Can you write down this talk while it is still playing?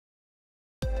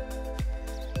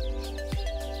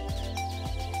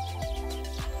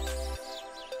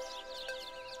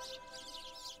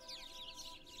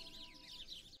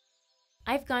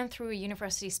I've gone through a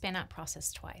university spin-out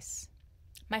process twice.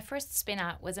 My first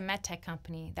spin-out was a medtech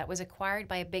company that was acquired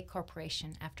by a big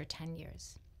corporation after 10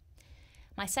 years.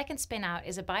 My second spin-out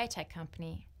is a biotech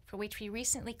company for which we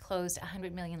recently closed a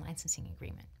 $100 million licensing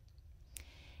agreement.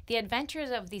 The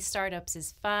adventures of these startups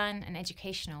is fun and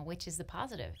educational, which is the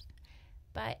positive,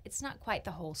 but it's not quite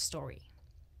the whole story.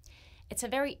 It's a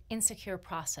very insecure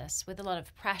process with a lot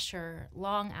of pressure,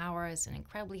 long hours, and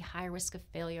incredibly high risk of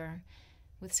failure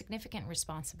with significant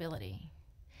responsibility.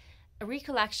 A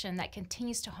recollection that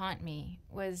continues to haunt me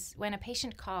was when a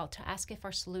patient called to ask if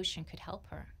our solution could help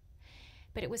her.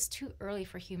 But it was too early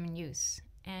for human use,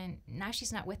 and now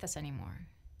she's not with us anymore.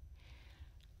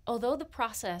 Although the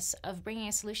process of bringing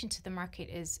a solution to the market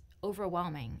is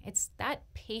overwhelming, it's that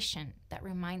patient that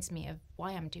reminds me of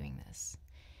why I'm doing this.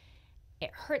 It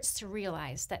hurts to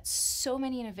realize that so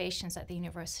many innovations at the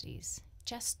universities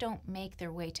just don't make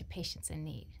their way to patients in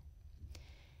need.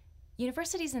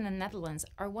 Universities in the Netherlands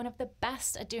are one of the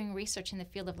best at doing research in the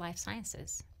field of life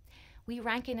sciences. We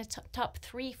rank in the top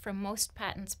 3 for most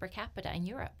patents per capita in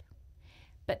Europe.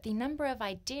 But the number of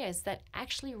ideas that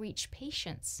actually reach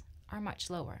patients are much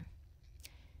lower.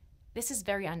 This is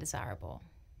very undesirable.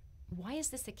 Why is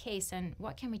this the case, and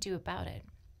what can we do about it?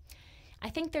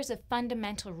 I think there's a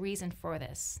fundamental reason for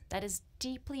this that is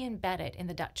deeply embedded in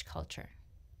the Dutch culture.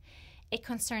 It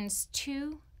concerns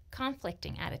 2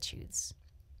 conflicting attitudes.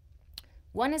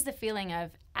 One is the feeling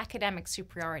of academic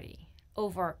superiority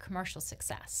over commercial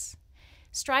success,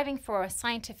 striving for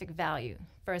scientific value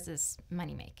versus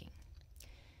money-making.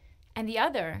 And the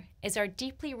other is our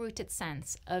deeply rooted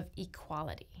sense of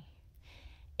equality.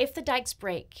 If the dikes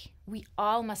break, we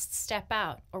all must step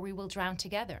out or we will drown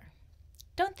together.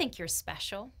 Don't think you're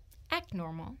special. Act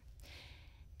normal.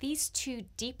 These 2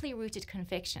 deeply rooted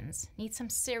convictions need some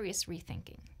serious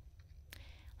rethinking.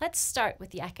 Let's start with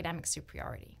the academic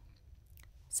superiority.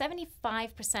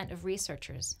 75% of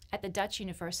researchers at the Dutch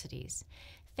universities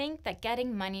think that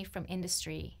getting money from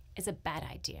industry is a bad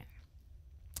idea.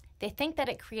 They think that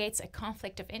it creates a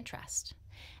conflict of interest,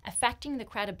 affecting the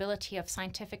credibility of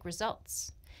scientific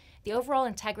results, the overall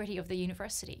integrity of the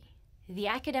university, the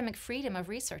academic freedom of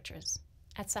researchers,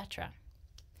 etc.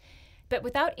 But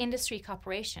without industry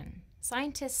cooperation,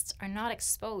 scientists are not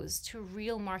exposed to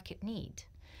real market need,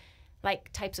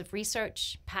 like types of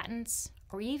research, patents,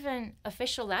 or even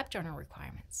official lab journal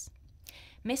requirements.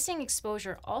 Missing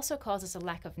exposure also causes a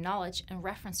lack of knowledge and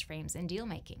reference frames in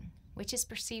deal-making, which is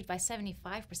perceived by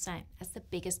 75% as the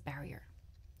biggest barrier.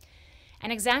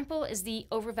 An example is the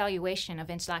overvaluation of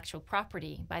intellectual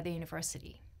property by the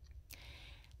university.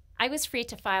 I was free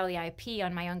to file the IP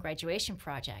on my own graduation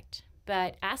project,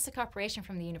 but asked the cooperation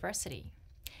from the university.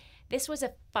 This was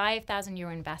a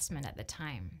 €5,000 investment at the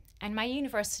time, and my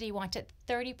university wanted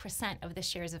 30% of the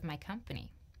shares of my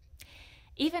company.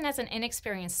 Even as an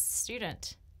inexperienced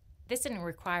student, this didn't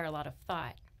require a lot of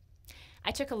thought.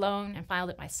 I took a loan and filed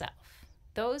it myself.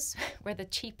 Those were the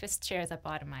cheapest shares I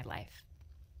bought in my life.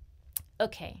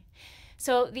 Okay,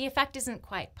 so the effect isn't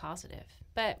quite positive,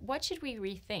 but what should we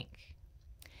rethink?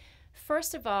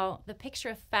 First of all, the picture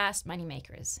of fast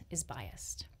moneymakers is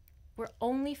biased. We're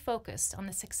only focused on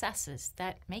the successes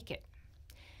that make it.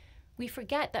 We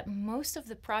forget that most of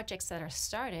the projects that are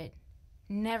started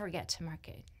never get to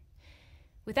market.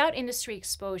 Without industry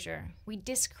exposure, we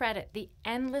discredit the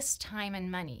endless time and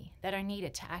money that are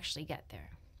needed to actually get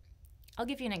there. I'll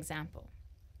give you an example.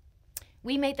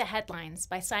 We made the headlines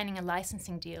by signing a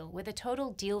licensing deal with a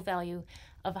total deal value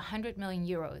of €100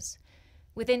 million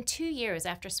within 2 years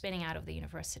after spinning out of the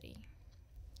university.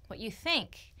 What you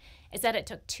think is that it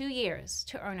took 2 years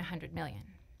to earn $100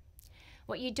 million.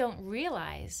 What you don't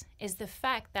realize is the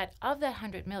fact that of that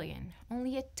 $100 million,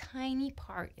 only a tiny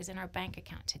part is in our bank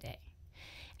account today.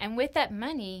 And with that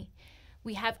money,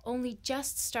 we have only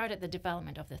just started the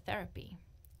development of the therapy,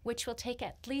 which will take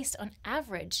at least on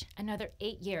average another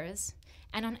 8 years,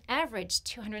 and on average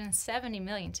 $270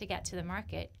 million to get to the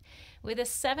market, with a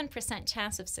 7%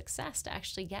 chance of success to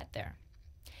actually get there.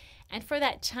 And for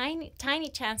that tiny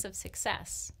chance of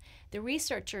success, the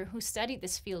researcher who studied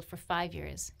this field for 5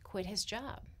 years quit his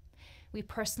job. We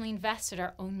personally invested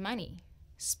our own money,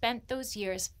 spent those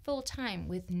years full-time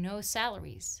with no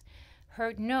salaries,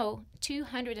 heard no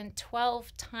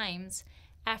 212 times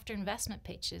after investment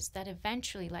pitches that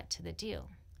eventually led to the deal.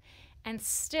 And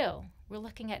still, we're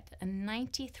looking at a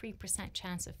 93%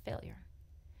 chance of failure.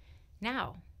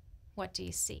 Now, what do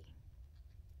you see?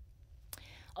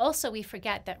 Also, we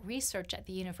forget that research at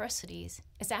the universities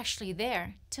is actually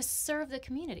there to serve the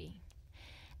community.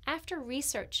 After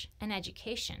research and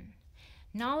education,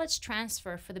 knowledge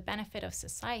transfer for the benefit of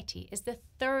society is the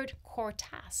third core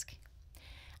task.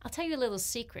 I'll tell you a little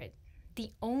secret.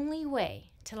 The only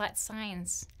way to let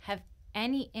science have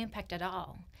any impact at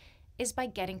all is by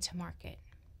getting to market.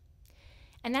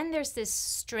 And then there's this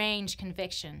strange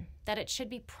conviction that it should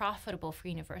be profitable for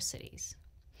universities.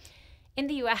 In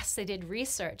the US, they did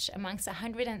research amongst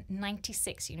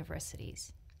 196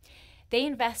 universities. They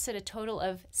invested a total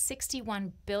of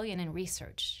 $61 billion in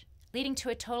research, leading to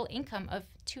a total income of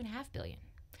 $2.5 billion.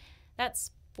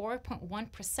 That's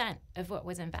 4.1% of what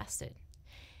was invested.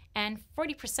 And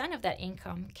 40% of that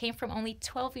income came from only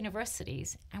 12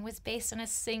 universities and was based on a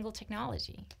single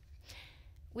technology.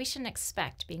 We shouldn't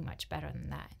expect being much better than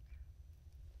that.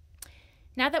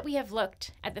 Now that we have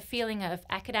looked at the feeling of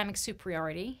academic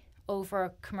superiority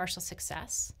over commercial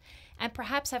success, and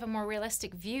perhaps have a more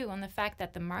realistic view on the fact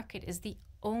that the market is the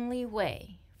only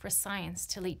way for science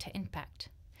to lead to impact,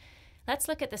 let's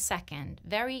look at the second,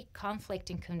 very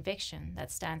conflicting conviction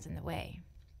that stands in the way.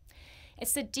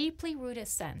 It's the deeply rooted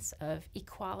sense of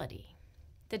equality,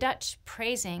 the Dutch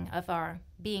praising of our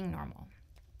being normal.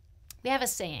 We have a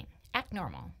saying, act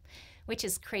normal, which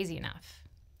is crazy enough.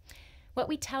 What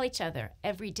we tell each other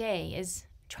every day is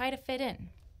try to fit in.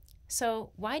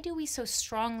 So why do we so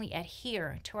strongly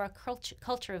adhere to our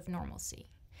culture of normalcy?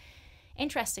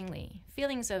 Interestingly,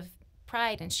 feelings of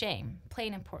pride and shame play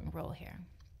an important role here.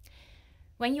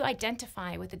 When you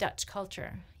identify with the Dutch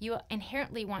culture, you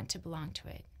inherently want to belong to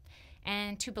it.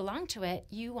 And to belong to it,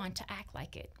 you want to act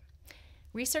like it.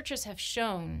 Researchers have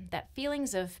shown that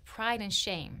feelings of pride and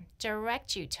shame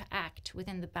direct you to act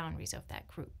within the boundaries of that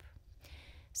group.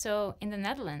 So in the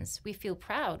Netherlands, we feel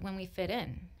proud when we fit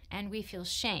in, and we feel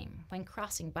shame when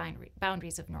crossing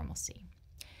boundaries of normalcy.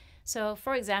 So,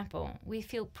 for example, we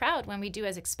feel proud when we do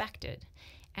as expected,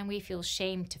 and we feel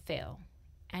shame to fail,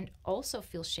 and also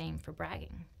feel shame for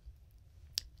bragging.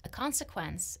 A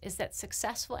consequence is that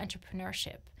successful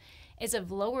entrepreneurship is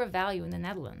of lower value in the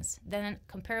Netherlands than in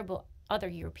comparable other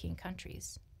European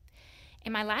countries.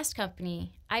 In my last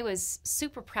company, I was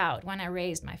super proud when I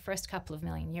raised my first couple of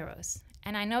million euros,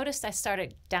 and I noticed I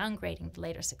started downgrading the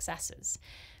later successes,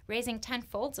 raising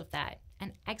 10-folds of that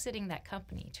and exiting that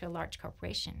company to a large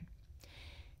corporation.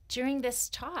 During this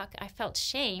talk, I felt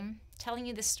shame telling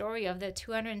you the story of the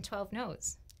 212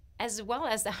 no's, as well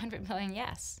as the 100 million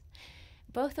yes.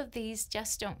 Both of these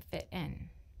just don't fit in.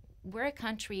 We're a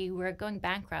country where going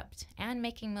bankrupt and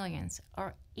making millions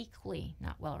are equally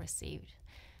not well received,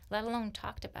 let alone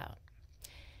talked about.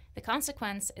 The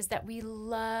consequence is that we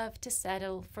love to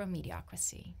settle for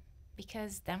mediocrity,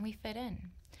 because then we fit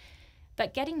in.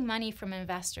 But getting money from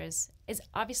investors is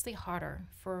obviously harder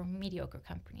for mediocre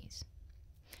companies.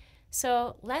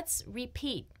 So let's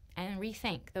repeat and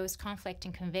rethink those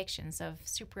conflicting convictions of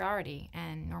superiority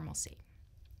and normalcy.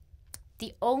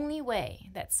 The only way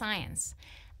that science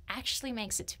actually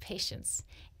makes it to patients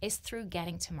is through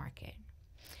getting to market.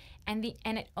 And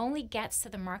it only gets to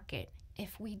the market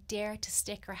if we dare to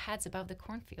stick our heads above the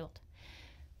cornfield.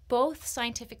 Both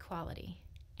scientific quality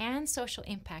and social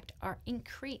impact are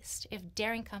increased if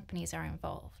daring companies are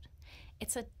involved.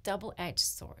 It's a double-edged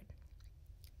sword.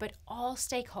 But all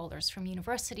stakeholders, from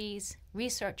universities,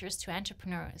 researchers to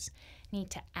entrepreneurs, need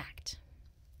to act.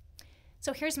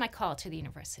 So here's my call to the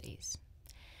universities.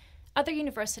 Other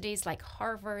universities like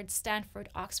Harvard, Stanford,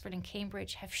 Oxford, and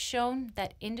Cambridge have shown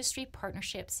that industry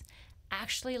partnerships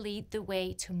actually lead the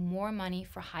way to more money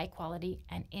for high quality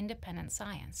and independent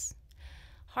science.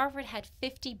 Harvard had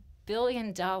 $50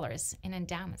 billion in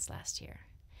endowments last year.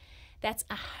 That's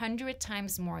 100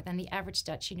 times more than the average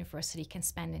Dutch university can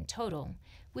spend in total,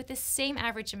 with the same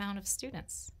average amount of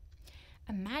students.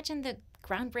 Imagine the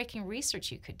groundbreaking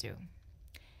research you could do.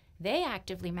 They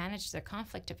actively manage their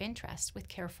conflict of interest with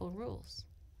careful rules.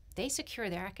 They secure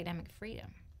their academic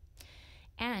freedom.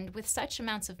 And with such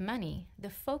amounts of money, the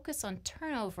focus on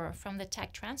turnover from the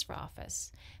tech transfer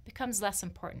office becomes less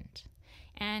important,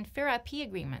 and fair IP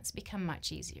agreements become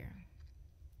much easier.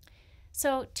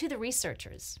 So, to the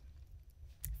researchers,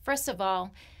 first of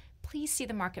all, please see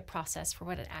the market process for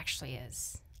what it actually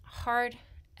is. Hard,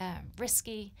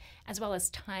 risky, as well as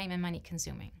time and money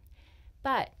consuming,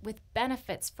 but with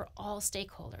benefits for all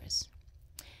stakeholders.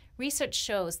 Research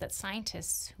shows that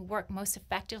scientists who work most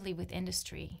effectively with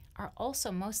industry are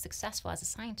also most successful as a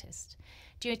scientist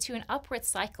due to an upward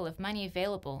cycle of money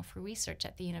available for research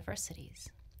at the universities.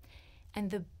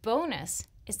 And the bonus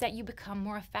is that you become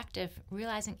more effective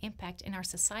realizing impact in our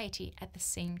society at the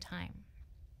same time.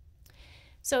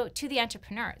 So to the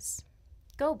entrepreneurs,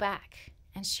 go back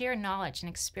and share knowledge and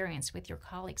experience with your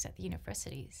colleagues at the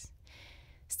universities.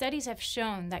 Studies have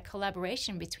shown that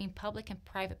collaboration between public and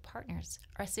private partners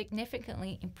are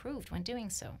significantly improved when doing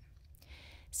so.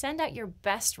 Send out your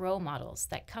best role models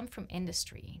that come from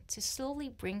industry to slowly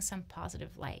bring some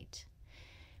positive light.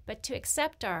 But to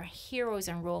accept our heroes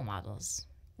and role models,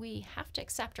 we have to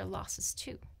accept our losses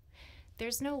too.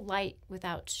 There's no light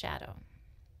without shadow.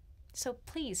 So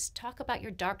please talk about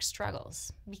your dark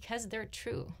struggles because they're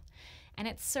true, and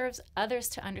it serves others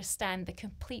to understand the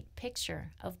complete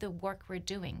picture of the work we're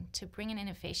doing to bring an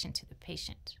innovation to the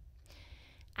patient.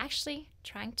 Actually,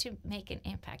 trying to make an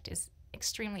impact is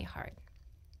extremely hard.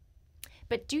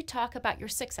 But do talk about your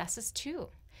successes too.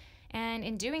 And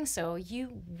in doing so,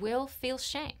 you will feel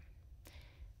shame.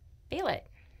 Feel it.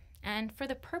 And for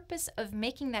the purpose of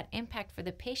making that impact for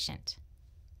the patient,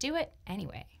 do it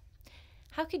anyway.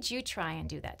 How could you try and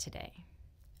do that today?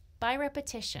 By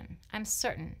repetition, I'm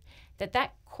certain that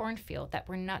that cornfield that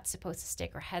we're not supposed to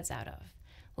stick our heads out of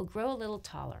will grow a little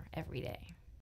taller every day.